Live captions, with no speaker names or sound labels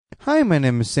Hi, my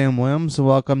name is Sam Williams, and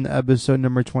welcome to episode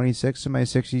number 26 of my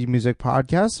 60s music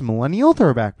podcast, The Millennial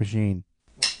Throwback Machine.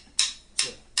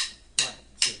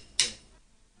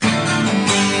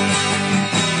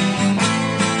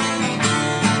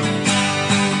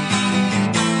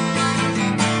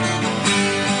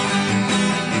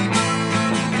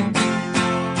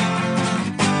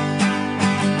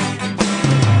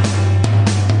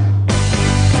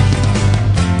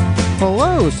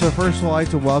 Hello, so first of all, I'd like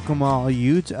to welcome all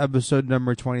you to episode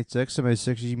number 26 of my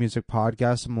 60s music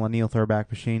podcast, The Millennial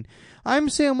Throwback Machine. I'm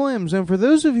Sam Williams, and for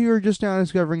those of you who are just now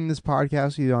discovering this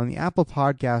podcast, either on the Apple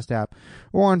Podcast app,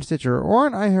 or on Stitcher, or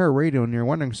on iHeartRadio, and you're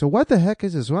wondering, so what the heck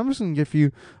is this? Well, I'm just going to give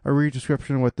you a brief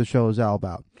description of what the show is all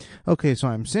about. Okay, so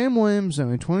I'm Sam Williams,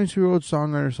 I'm a 22-year-old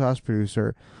songwriter slash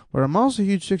producer, but I'm also a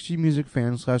huge 60s music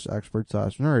fan slash expert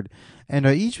slash nerd. And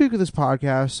each week of this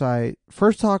podcast,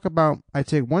 I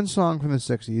take one song from the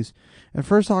 60s, and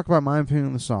first talk about my opinion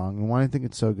on the song, and why I think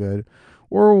it's so good,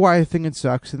 or why I think it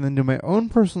sucks, and then do my own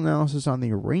personal analysis on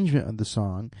the arrangement of the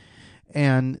song.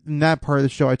 And in that part of the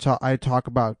show, I talk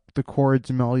about the chords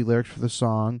and melody lyrics for the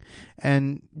song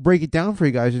and break it down for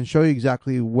you guys and show you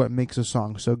exactly what makes a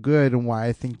song so good and why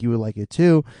I think you would like it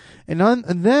too. And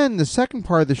then the second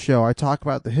part of the show, I talk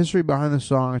about the history behind the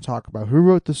song. I talk about who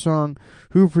wrote the song,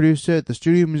 who produced it, the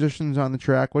studio musicians on the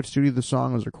track, what studio the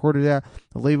song was recorded at,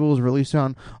 the label was released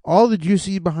on, all the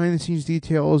juicy behind the scenes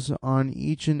details on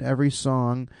each and every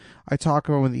song. I talk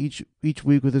about with each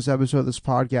week with this episode of this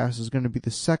podcast is going to be the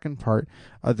second part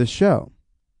of the show.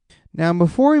 Now,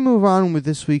 before we move on with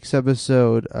this week's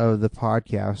episode of the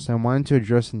podcast, I wanted to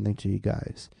address something to you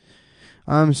guys.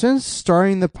 Since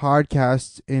starting the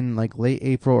podcast in late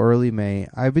April, early May,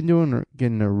 I've been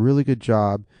getting a really good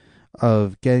job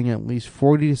of getting at least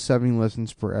 40 to 70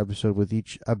 listens per episode with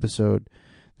each episode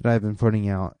that I've been putting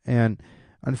out. And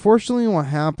unfortunately, what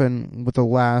happened with the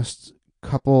last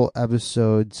couple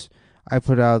episodes I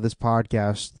put out of this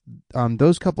podcast,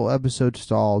 those couple episodes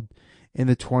stalled in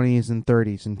the 20s and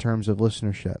 30s in terms of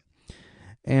listenership.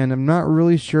 And I'm not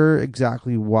really sure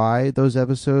exactly why those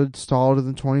episodes stalled in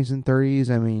the 20s and 30s.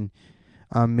 I mean,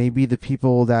 maybe the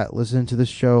people that listened to the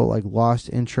show lost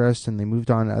interest and they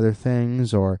moved on to other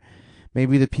things, or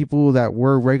maybe the people that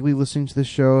were regularly listening to the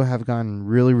show have gotten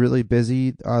really, really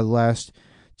busy the last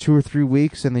 2 or 3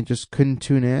 weeks and they just couldn't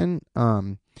tune in.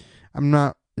 I'm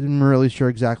not really sure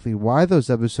exactly why those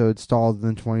episodes stalled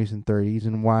in the 20s and 30s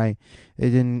and why they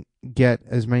didn't get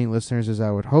as many listeners as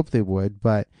I would hope they would,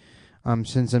 but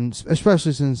since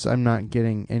I'm not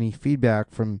getting any feedback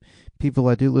from people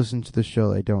that do listen to the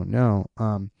show, I don't know.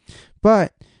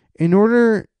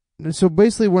 So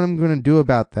basically what I'm going to do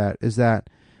about that is that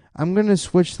I'm going to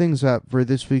switch things up for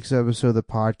this week's episode of the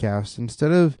podcast.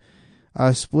 Instead of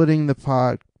splitting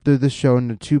the show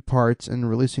into 2 parts and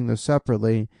releasing those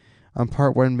separately,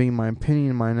 part 1 being my opinion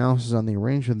and my analysis on the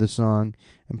arrangement of the song,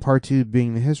 and part 2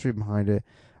 being the history behind it,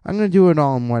 I'm going to do it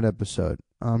all in one episode,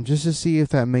 just to see if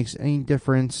that makes any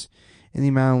difference in the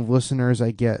amount of listeners I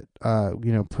get,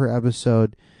 per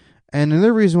episode. And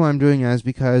another reason why I'm doing that is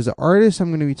because the artist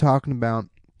I'm going to be talking about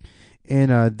in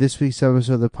this week's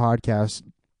episode of the podcast,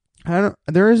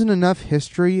 there isn't enough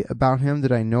history about him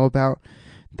that I know about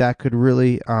that could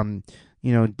really,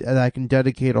 that I can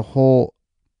dedicate a whole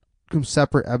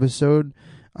separate episode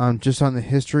just on the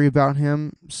history about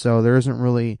him. So there isn't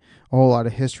really a whole lot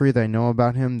of history that I know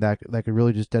about him that could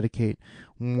really just dedicate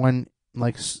one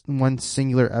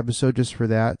singular episode just for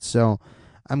that. So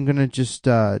I'm gonna just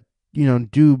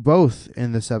do both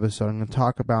in this episode. I'm gonna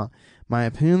talk about my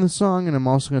opinion on the song, and I'm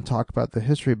also gonna talk about the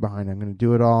history behind it. I'm gonna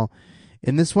do it all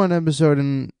in this one episode,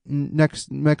 and next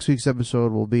week's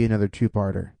episode will be another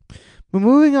 2-parter. But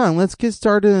moving on, let's get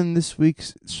started in this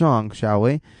week's song, shall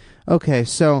we? Okay,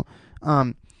 so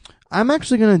I'm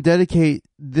actually going to dedicate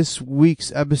this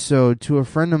week's episode to a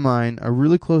friend of mine, a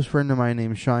really close friend of mine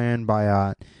named Cheyenne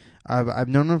Bayat. I've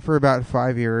known him for about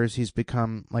 5 years. He's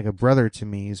become like a brother to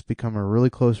me. He's become a really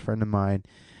close friend of mine.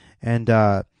 And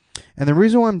the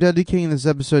reason why I'm dedicating this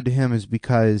episode to him is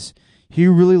because he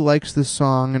really likes the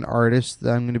song and artist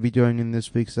that I'm going to be doing in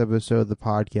this week's episode of the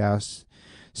podcast.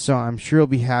 So I'm sure he'll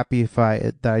be happy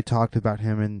that I talked about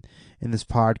him in this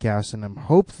podcast, and I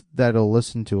hope that he'll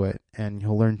listen to it and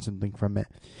he'll learn something from it.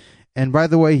 And by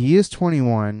the way, he is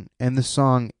 21, and the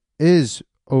song is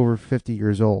over 50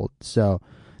 years old. So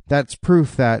that's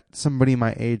proof that somebody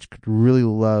my age could really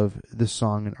love this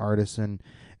song and artist. And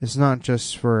it's not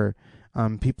just for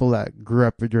people that grew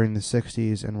up during the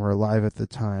 60s and were alive at the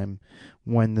time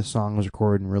when the song was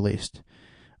recorded and released.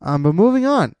 But moving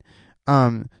on.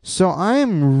 So I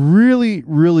am really,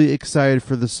 really excited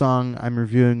for the song I'm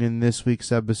reviewing in this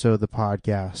week's episode of the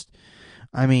podcast.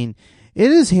 I mean,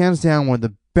 it is hands down one of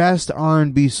the best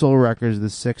R&B soul records of the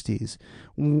 60s.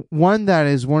 One that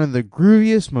is one of the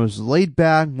grooviest, most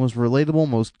laid-back, most relatable,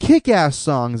 most kick-ass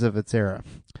songs of its era.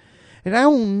 And I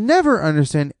will never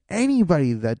understand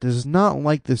anybody that does not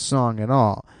like this song at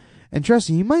all. And trust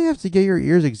me, you might have to get your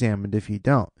ears examined if you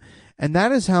don't. And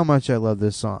that is how much I love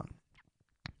this song.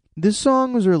 This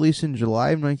song was released in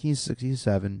July of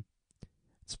 1967.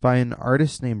 It's by an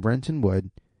artist named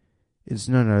Brenton. It's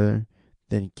none other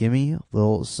than Gimme a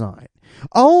Little Sign.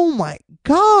 Oh my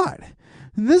God!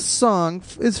 This song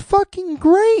is fucking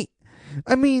great!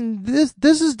 I mean,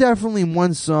 this is definitely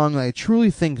one song that I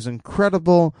truly think is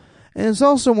incredible. And it's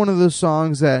also one of those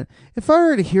songs that, if I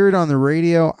were to hear it on the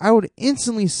radio, I would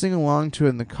instantly sing along to it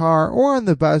in the car or on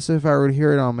the bus if I were to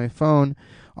hear it on my phone,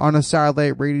 on a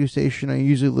satellite radio station I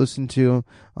usually listen to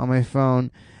on my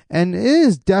phone. And it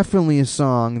is definitely a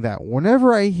song that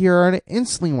whenever I hear it, I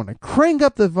instantly want to crank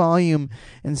up the volume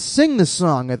and sing the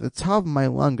song at the top of my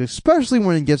lungs, especially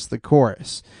when it gets to the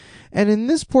chorus. And in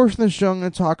this portion of the show, I'm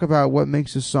going to talk about what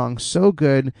makes this song so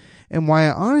good and why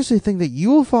I honestly think that you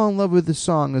will fall in love with this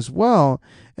song as well,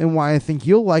 and why I think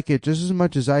you'll like it just as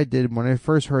much as I did when I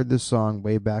first heard this song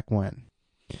way back when.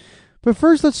 But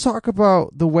first, let's talk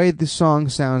about the way this song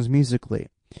sounds musically.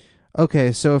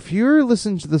 Okay, so if you're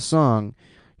listening to the song,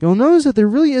 you'll notice that there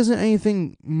really isn't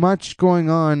anything much going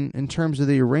on in terms of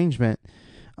the arrangement.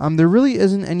 There really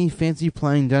isn't any fancy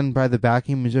playing done by the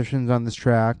backing musicians on this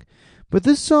track. But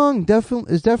this song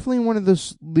is definitely one of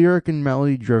those lyric and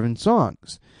melody-driven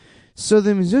songs. So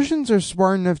the musicians are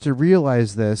smart enough to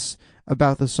realize this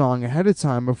about the song ahead of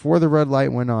time before the red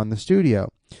light went on in the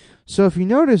studio. So if you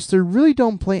notice, they really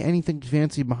don't play anything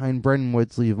fancy behind Brenton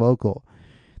Wood's lead vocal.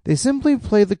 They simply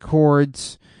play the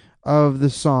chords of the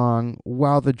song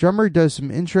while the drummer does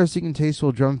some interesting and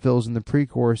tasteful drum fills in the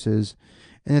pre-choruses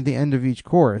and at the end of each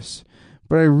chorus.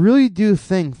 But I really do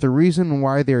think the reason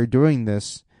why they are doing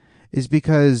this is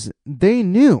because they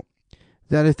knew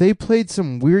that if they played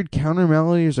some weird counter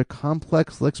melodies or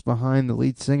complex licks behind the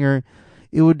lead singer,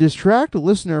 it would distract the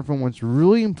listener from what's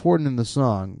really important in the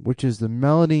song, which is the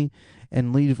melody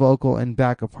and lead vocal and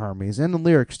backup harmonies, and the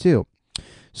lyrics too.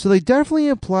 So they definitely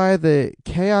apply the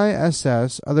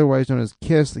KISS, otherwise known as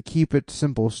KISS, the Keep It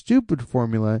Simple Stupid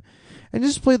formula, and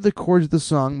just played the chords of the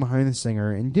song behind the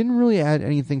singer and didn't really add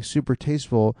anything super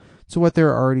tasteful to what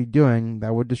they're already doing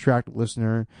that would distract the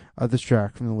listener of this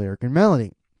track from the lyric and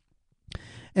melody.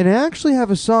 And I actually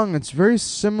have a song that's very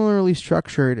similarly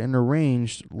structured and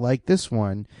arranged like this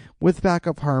one, with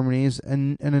backup harmonies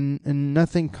and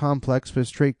nothing complex but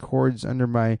straight chords under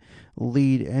my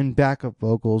lead and backup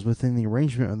vocals within the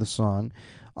arrangement of the song.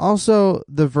 Also,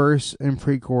 the verse and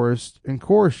pre-chorus and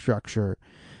chorus structure.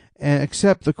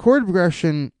 Except the chord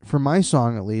progression, for my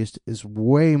song at least, is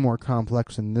way more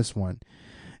complex than this one.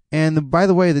 And by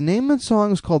the way, the name of the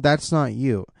song is called That's Not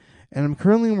You. And I'm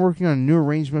currently working on a new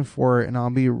arrangement for it, and I'll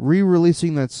be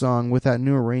re-releasing that song with that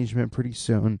new arrangement pretty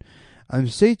soon.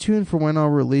 Stay tuned for when I'll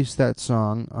release that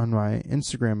song on my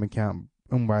Instagram account.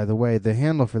 And by the way, the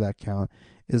handle for that account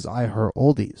is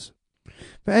iHeartOldies.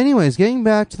 But anyways, getting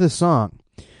back to the song.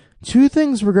 Two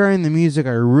things regarding the music I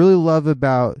really love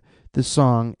about the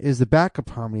song is the backup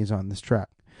harmonies on this track,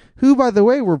 who, by the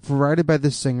way, were provided by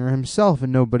the singer himself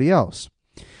and nobody else.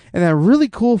 And that really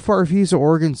cool Farfisa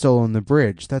organ solo in the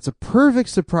bridge. That's a perfect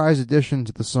surprise addition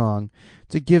to the song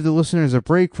to give the listeners a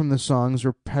break from the song's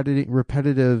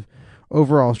repetitive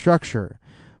overall structure.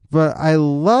 But I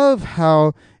love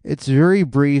how it's very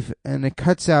brief and it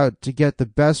cuts out to get to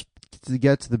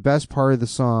the best part of the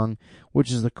song, which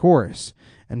is the chorus.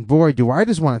 And boy, do I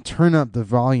just want to turn up the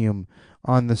volume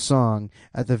on the song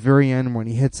at the very end when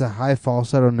he hits a high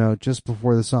falsetto note just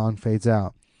before the song fades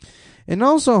out. And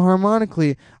also,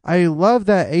 harmonically, I love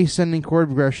that ascending chord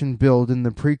progression build in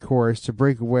the pre-chorus to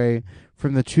break away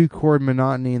from the two-chord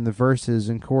monotony in the verses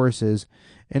and choruses.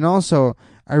 And also,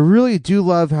 I really do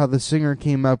love how the singer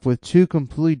came up with two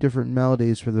completely different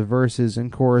melodies for the verses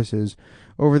and choruses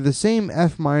over the same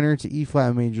F minor to E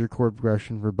flat major chord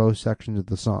progression for both sections of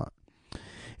the song.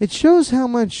 It shows how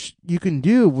much you can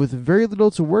do with very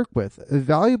little to work with. A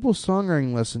valuable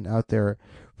songwriting lesson out there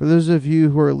for those of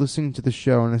you who are listening to the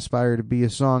show and aspire to be a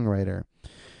songwriter.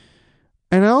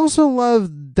 And I also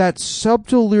love that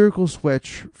subtle lyrical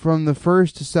switch from the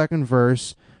first to second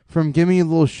verse, from Gimme a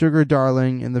Little Sugar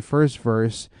Darling in the first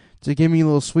verse to Gimme a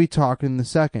Little Sweet Talk in the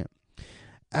second.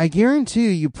 I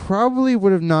guarantee you probably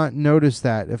would have not noticed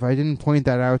that if I didn't point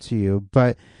that out to you,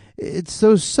 but it's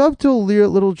those subtle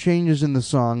little changes in the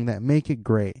song that make it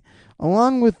great,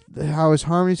 along with how his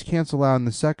harmonies cancel out in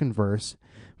the second verse,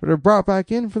 but are brought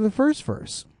back in for the first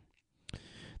verse.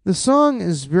 The song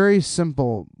is very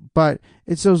simple, but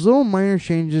it's those little minor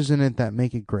changes in it that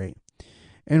make it great.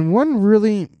 And one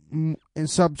really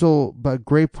subtle but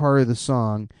great part of the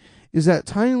song is that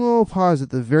tiny little pause at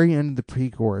the very end of the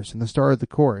pre-chorus and the start of the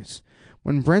chorus,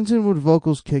 when Brenton would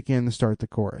vocals kick in to start the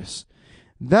chorus.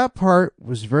 That part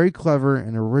was very clever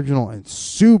and original and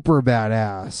super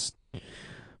badass.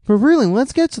 But really,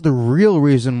 let's get to the real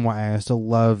reason why I still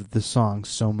love the song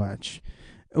so much.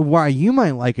 Why you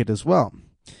might like it as well.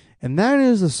 And that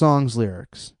is the song's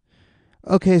lyrics.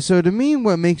 Okay, so to me,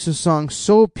 what makes a song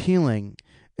so appealing,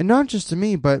 and not just to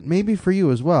me, but maybe for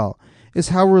you as well, is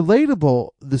how relatable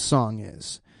the song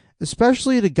is,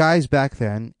 especially to guys back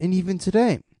then and even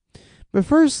today. But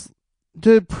first,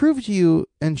 to prove to you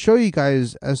and show you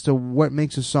guys as to what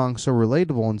makes a song so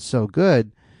relatable and so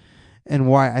good, and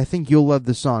why I think you'll love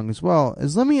the song as well,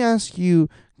 is let me ask you,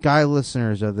 guy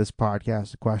listeners of this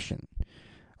podcast, a question.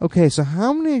 Okay, so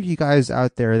how many of you guys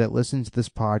out there that listen to this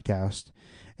podcast,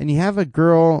 and you have a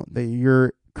girl that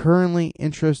you're currently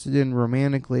interested in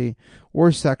romantically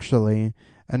or sexually,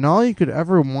 and all you could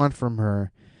ever want from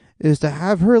her is to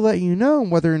have her let you know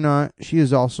whether or not she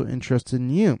is also interested in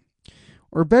you?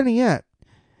 Or better yet,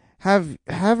 have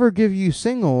her give you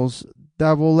signals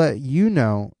that will let you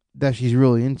know that she's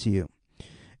really into you.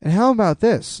 And how about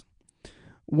this?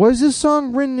 Was this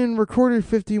song written and recorded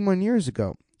 51 years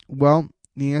ago? Well,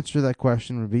 the answer to that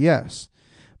question would be yes.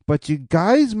 But you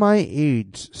guys my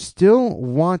age still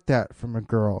want that from a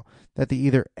girl, that they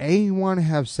either A, want to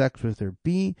have sex with, or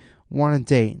B, want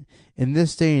to date in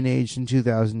this day and age in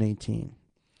 2018?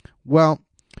 Well,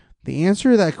 the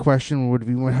answer to that question would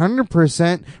be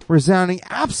 100% resounding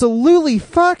absolutely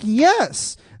fuck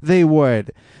yes, they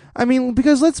would. I mean,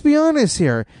 because let's be honest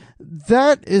here,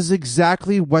 that is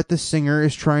exactly what the singer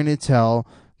is trying to tell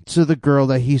to the girl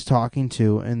that he's talking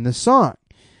to in the song.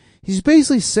 He's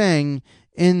basically saying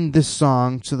in this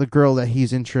song to the girl that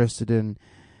he's interested in,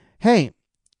 hey,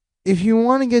 if you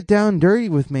want to get down dirty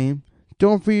with me,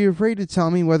 don't be afraid to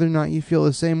tell me whether or not you feel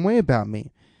the same way about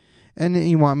me, and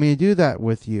you want me to do that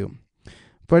with you.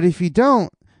 But if you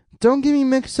don't give me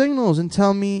mixed signals and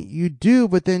tell me you do,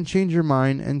 but then change your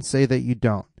mind and say that you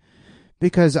don't,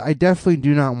 because I definitely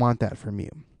do not want that from you.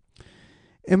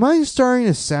 Am I starting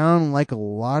to sound like a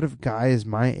lot of guys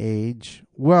my age?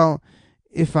 Well,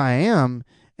 if I am,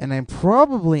 and I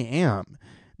probably am,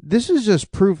 this is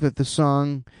just proof that the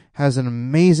song has an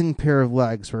amazing pair of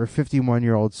legs for a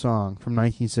 51-year-old song from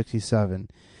 1967,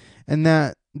 and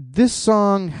that this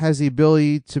song has the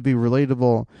ability to be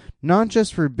relatable not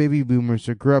just for baby boomers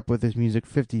who grew up with this music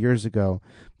 50 years ago,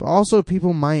 but also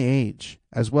people my age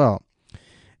as well.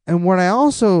 And what I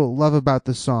also love about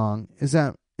the song is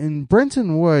that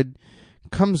Brenton Wood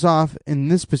comes off in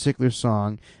this particular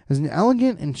song as an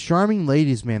elegant and charming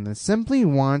ladies' man that simply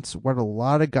wants what a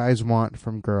lot of guys want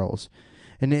from girls,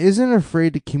 and isn't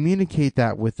afraid to communicate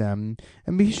that with them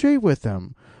and be straight with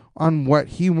them on what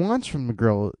he wants from the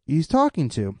girl he's talking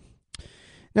to.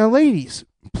 Now, ladies,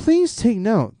 please take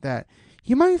note that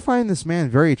you might find this man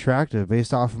very attractive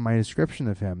based off of my description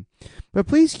of him, but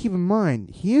please keep in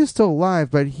mind, he is still alive,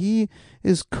 but he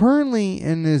is currently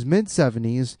in his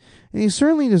mid-70s, and he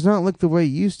certainly does not look the way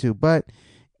he used to. But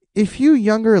if you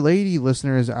younger lady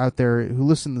listeners out there who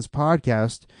listen to this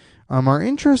podcast are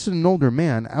interested in an older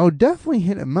man, I would definitely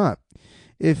hit him up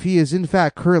if he is in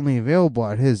fact currently available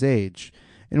at his age,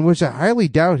 in which I highly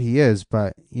doubt he is,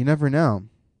 but you never know.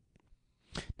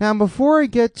 Now, before I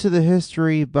get to the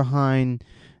history behind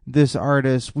this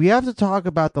artist, we have to talk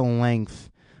about the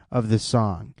length of the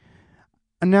song.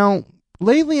 Now,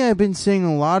 lately I've been seeing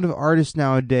a lot of artists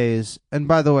nowadays, and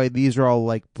by the way, these are all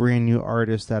like brand new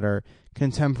artists that are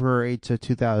contemporary to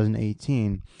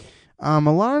 2018. A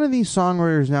lot of these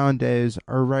songwriters nowadays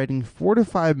are writing 4 to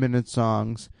 5 minute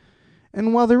songs,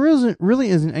 and while there really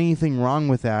isn't anything wrong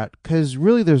with that, because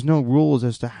really there's no rules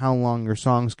as to how long your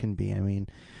songs can be. I mean,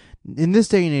 in this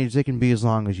day and age, they can be as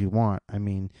long as you want. I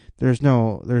mean, there's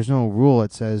no rule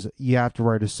that says you have to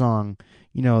write a song,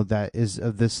 that is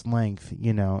of this length,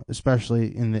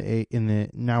 especially in the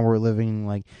now we're living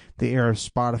like the era of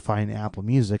Spotify and Apple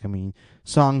Music. I mean,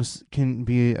 songs can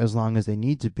be as long as they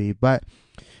need to be, but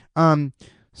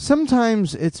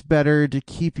sometimes it's better to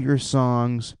keep your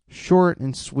songs short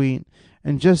and sweet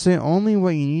and just say only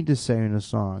what you need to say in a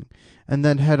song and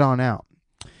then head on out.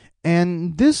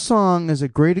 And this song is a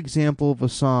great example of a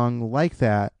song like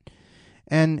that.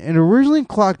 And it originally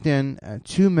clocked in at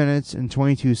 2 minutes and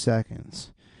 22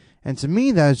 seconds. And to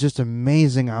me, that is just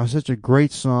amazing how such a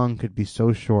great song could be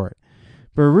so short.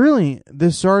 But really,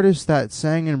 this artist that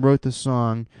sang and wrote the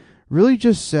song really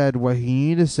just said what he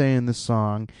needed to say in the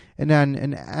song, and had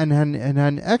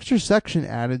an extra section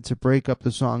added to break up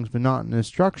the song's monotonous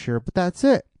structure, but that's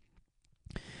it.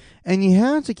 And you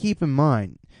have to keep in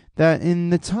mind that in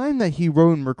the time that he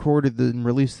wrote and recorded and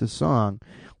released the song,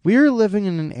 we are living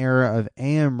in an era of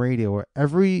AM radio where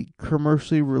every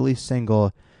commercially released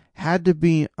single had to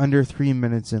be under 3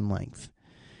 minutes in length.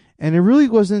 And it really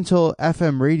wasn't until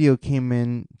FM radio came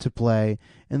in to play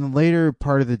in the later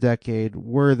part of the decade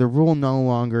where the rule no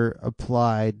longer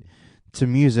applied to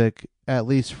music, at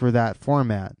least for that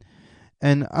format.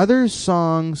 And other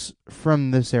songs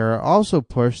from this era also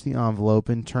pushed the envelope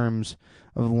in terms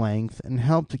of length and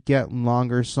helped to get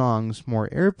longer songs more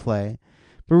airplay.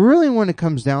 But really, when it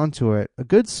comes down to it, a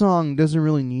good song doesn't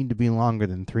really need to be longer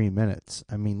than 3 minutes.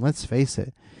 I mean, let's face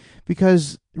it.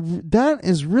 Because that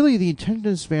is really the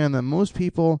attention span that most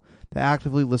people that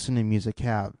actively listen to music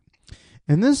have.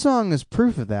 And this song is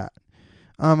proof of that.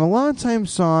 A lot of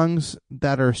times songs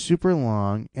that are super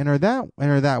long and are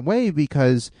that way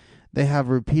because they have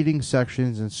repeating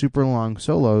sections and super long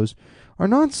solos are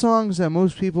not songs that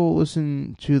most people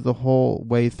listen to the whole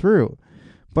way through.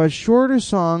 But shorter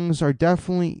songs are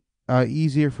definitely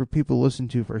easier for people to listen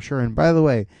to for sure. And by the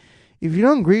way, if you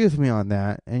don't agree with me on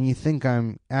that and you think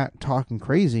I'm talking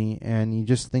crazy and you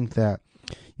just think that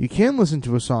you can listen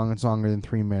to a song that's longer than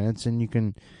 3 minutes and you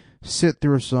can sit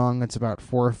through a song that's about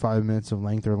 4 or 5 minutes of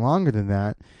length or longer than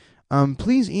that,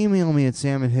 please email me at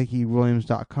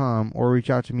sam@hickeywilliams.com or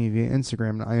reach out to me via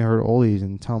Instagram at iHeartOldies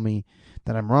and tell me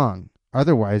that I'm wrong.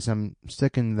 Otherwise, I'm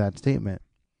sticking to that statement.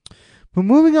 But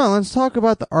moving on, let's talk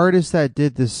about the artist that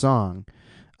did this song.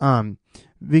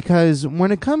 Because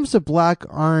when it comes to black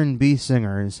R&B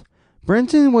singers,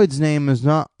 Brenton Wood's name is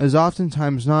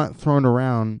oftentimes not thrown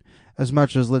around as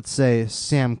much as, let's say,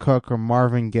 Sam Cooke or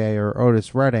Marvin Gaye or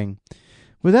Otis Redding.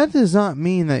 But that does not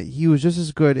mean that he was just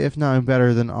as good, if not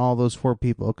better, than all those four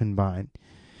people combined.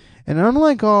 And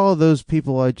unlike all of those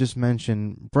people I just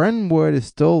mentioned, Brenton Wood is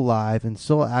still alive and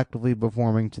still actively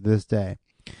performing to this day.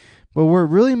 But what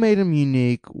really made him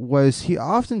unique was he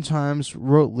oftentimes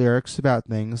wrote lyrics about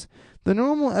things the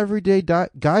normal everyday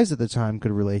guys at the time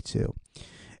could relate to.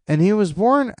 And he was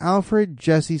born Alfred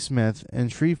Jesse Smith in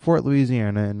Shreveport,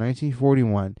 Louisiana in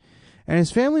 1941, and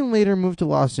his family later moved to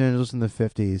Los Angeles in the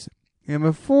 50s. And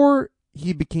before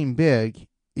he became big,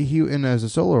 and as a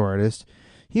solo artist,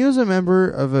 he was a member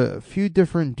of a few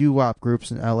different doo-wop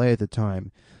groups in LA at the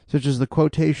time, such as the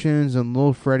Quotations and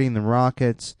Lil Freddie and the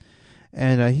Rockets.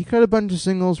 And he cut a bunch of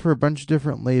singles for a bunch of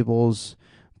different labels,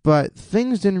 but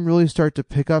things didn't really start to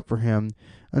pick up for him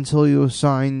until he was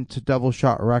signed to Double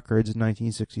Shot Records in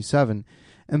 1967.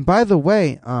 And by the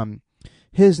way,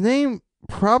 his name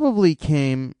probably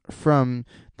came from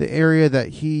the area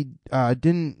that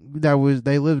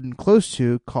they lived close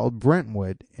to, called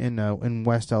Brentwood in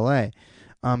West LA.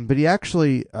 But he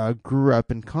actually grew up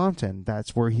in Compton.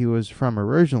 That's where he was from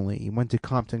originally. He went to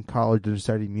Compton College to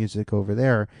study music over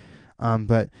there.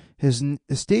 But his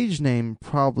stage name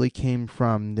probably came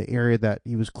from the area that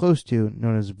he was close to,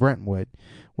 known as Brentwood,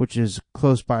 which is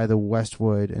close by the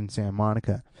Westwood and Santa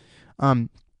Monica.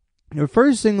 The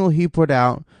first single he put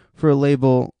out for a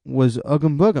label was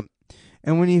Oogum Boogum.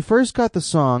 And when he first got the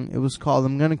song, it was called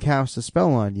I'm Gonna Cast a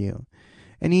Spell on You.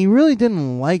 And he really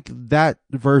didn't like that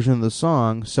version of the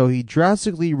song, so he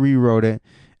drastically rewrote it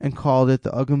and called it the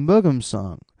Oogum Boogum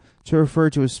song, to refer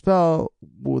to a spell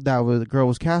that the girl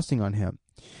was casting on him.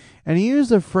 And he used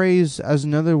the phrase as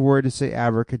another word to say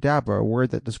abracadabra, a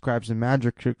word that describes a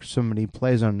magic trick somebody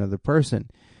plays on another person.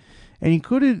 And he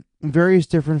included various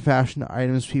different fashion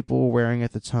items people were wearing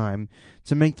at the time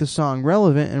to make the song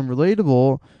relevant and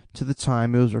relatable to the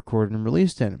time it was recorded and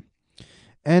released in.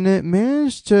 And it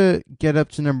managed to get up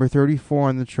to number 34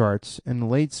 on the charts in the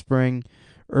late spring,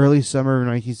 early summer of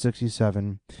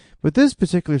 1967. But this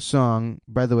particular song,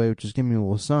 by the way, which is Give Me a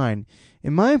Little Sign,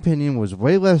 in my opinion, was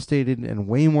way less dated and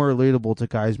way more relatable to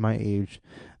guys my age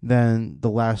than the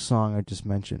last song I just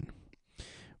mentioned.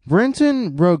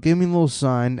 Brenton wrote Give Me a Little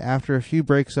Sign after a few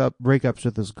breakups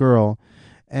with this girl,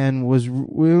 and it was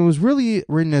really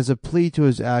written as a plea to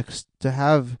his ex to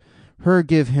have her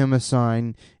give him a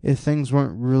sign if things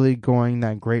weren't really going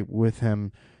that great with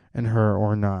him and her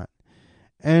or not.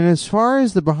 And as far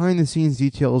as the behind-the-scenes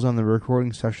details on the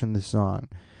recording session of this song,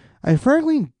 I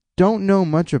frankly don't know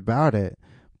much about it,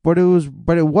 but it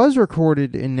was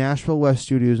recorded in Nashville West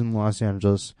Studios in Los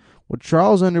Angeles, with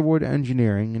Charles Underwood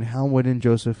engineering and Hal Wood and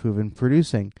Joseph Hooven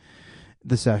producing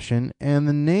the session, and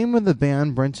the name of the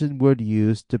band Brenton Wood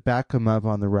used to back him up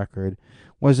on the record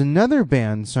was another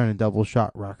band signed to Double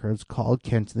Shot Records called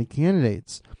Kent and the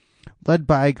Candidates, led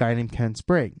by a guy named Ken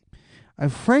Sprague. I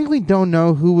frankly don't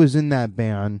know who was in that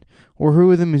band or who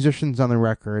were the musicians on the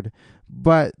record,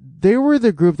 but they were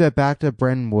the group that backed up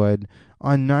Brenton Wood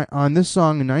on this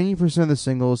song and 90% of the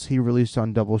singles he released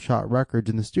on Double Shot Records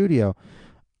in the studio.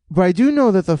 But I do know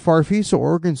that the Farfisa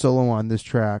organ solo on this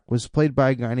track was played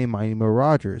by a guy named Mighty Mo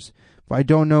Rogers, but I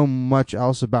don't know much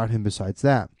else about him besides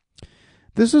that.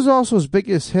 This was also his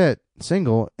biggest hit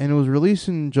single, and it was released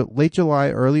in late July,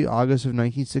 early August of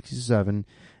 1967,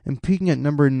 and peaking at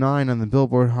number 9 on the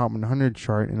Billboard Hot 100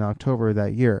 chart in October of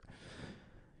that year.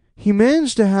 He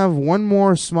managed to have one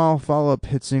more small follow-up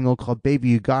hit single called Baby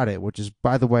You Got It, which is,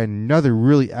 by the way, another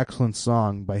really excellent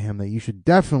song by him that you should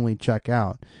definitely check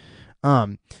out.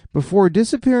 Before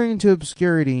disappearing into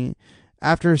obscurity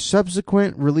after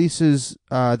subsequent releases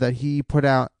that he put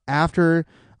out after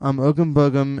Oogum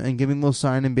Boogum and Give Me a Little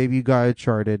Sign and Baby You Got It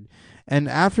charted, and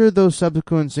after those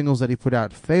subsequent singles that he put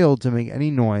out failed to make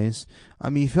any noise,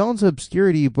 he fell into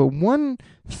obscurity. But one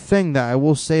thing that I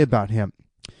will say about him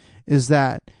is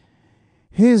that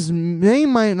his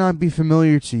name might not be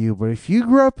familiar to you, but if you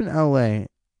grew up in LA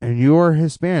and you are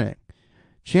Hispanic,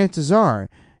 chances are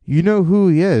you know who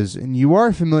he is and you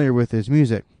are familiar with his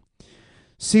music.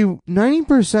 See,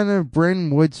 90% of Brenton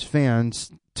Wood's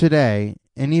fans today,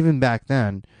 and even back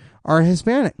then, are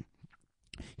Hispanic.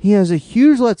 He has a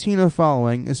huge Latino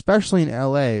following, especially in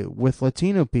LA, with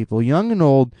Latino people, young and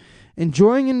old,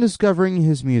 enjoying and discovering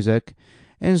his music,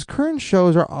 and his current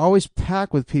shows are always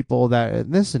packed with people of that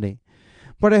ethnicity.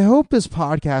 But I hope this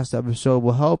podcast episode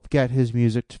will help get his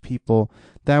music to people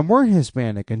that weren't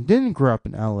Hispanic and didn't grow up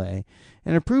in LA,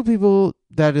 and to prove people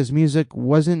that his music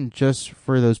wasn't just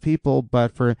for those people,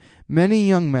 but for many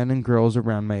young men and girls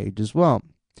around my age as well.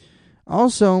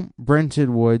 Also,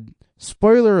 Brenton Wood,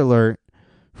 spoiler alert,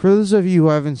 for those of you who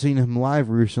haven't seen him live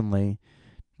recently,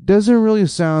 doesn't really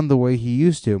sound the way he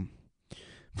used to.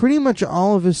 Pretty much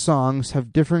all of his songs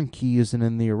have different keys than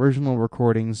in the original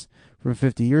recordings from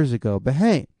 50 years ago. But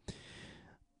hey,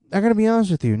 I gotta be honest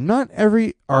with you, not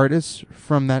every artist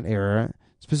from that era,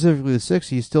 specifically the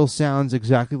 60s, still sounds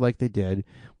exactly like they did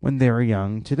when they were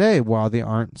young today, while they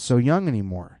aren't so young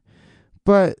anymore.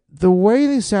 But the way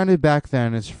they sounded back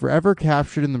then is forever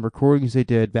captured in the recordings they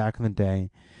did back in the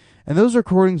day. And those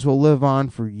recordings will live on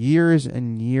for years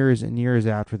and years and years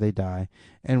after they die,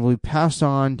 and will be passed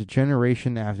on to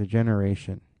generation after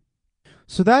generation.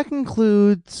 So that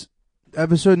concludes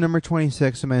episode number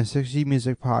 26 of my 60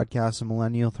 Music Podcast, The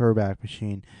Millennial Throwback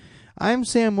Machine. I'm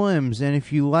Sam Williams, and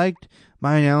if you liked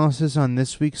my analysis on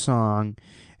this week's song,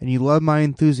 and you love my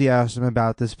enthusiasm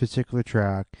about this particular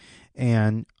track,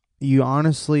 and you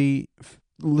honestly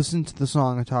listen to the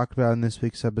song I talked about in this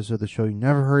week's episode of the show, you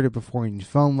never heard it before, and you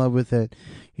fell in love with it,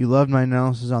 you loved my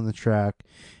analysis on the track,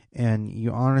 and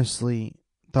you honestly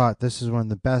thought this is one of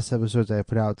the best episodes I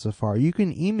put out so far, you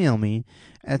can email me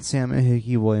at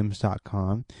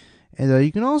sam@hickeywilliams.com, and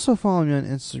you can also follow me on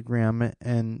Instagram,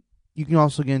 and you can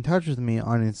also get in touch with me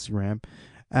on Instagram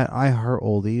at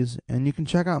iHeartOldies, and you can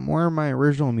check out more of my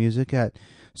original music at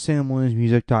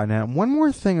samwilliamsmusic.net. One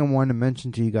more thing I wanted to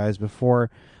mention to you guys before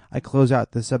I close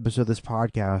out this episode of this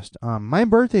podcast. My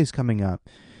birthday's coming up.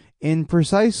 In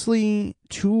precisely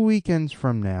 2 weekends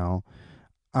from now,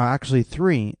 actually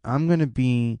 3, I'm going to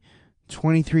be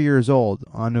 23 years old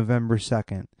on November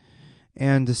 2nd.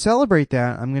 And to celebrate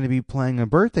that, I'm going to be playing a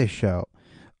birthday show.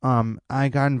 I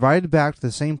got invited back to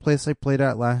the same place I played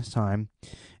at last time.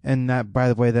 And that, by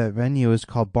the way, that venue is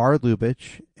called Bar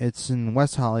Lubitsch. It's in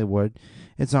West Hollywood.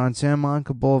 It's on Santa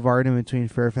Monica Boulevard in between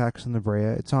Fairfax and La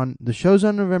Brea. The show's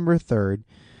on November 3rd.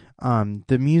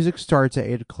 The music starts at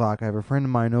 8 o'clock. I have a friend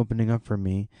of mine opening up for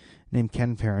me named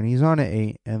Ken Perrin. He's on at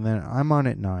 8, and then I'm on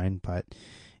at 9. But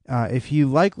if you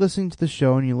like listening to the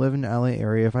show and you live in the LA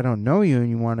area, if I don't know you and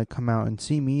you want to come out and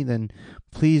see me, then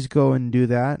please go and do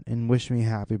that and wish me a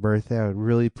happy birthday. I would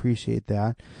really appreciate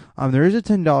that. There is a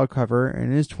 $10 cover,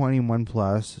 and it is 21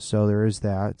 plus, so there is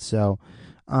that. So,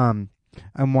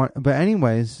 but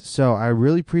anyways, so I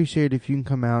really appreciate if you can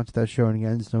come out to that show. And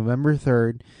again, it's November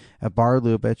 3rd at Bar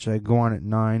Lubitsch. I go on at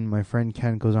 9. My friend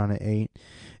Ken goes on at 8.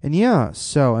 And yeah,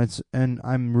 and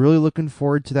I'm really looking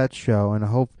forward to that show, and I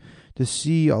hope to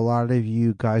see a lot of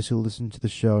you guys who listen to the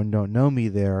show and don't know me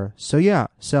there. So yeah,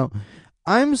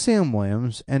 I'm Sam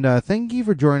Williams, and thank you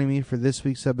for joining me for this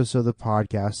week's episode of the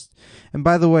podcast. And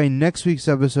by the way, next week's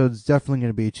episode is definitely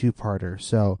going to be a 2-parter,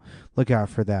 so look out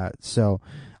for that. So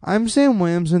I'm Sam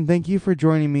Williams, and thank you for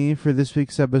joining me for this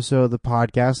week's episode of the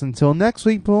podcast. Until next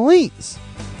week, please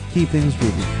keep things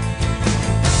groovy.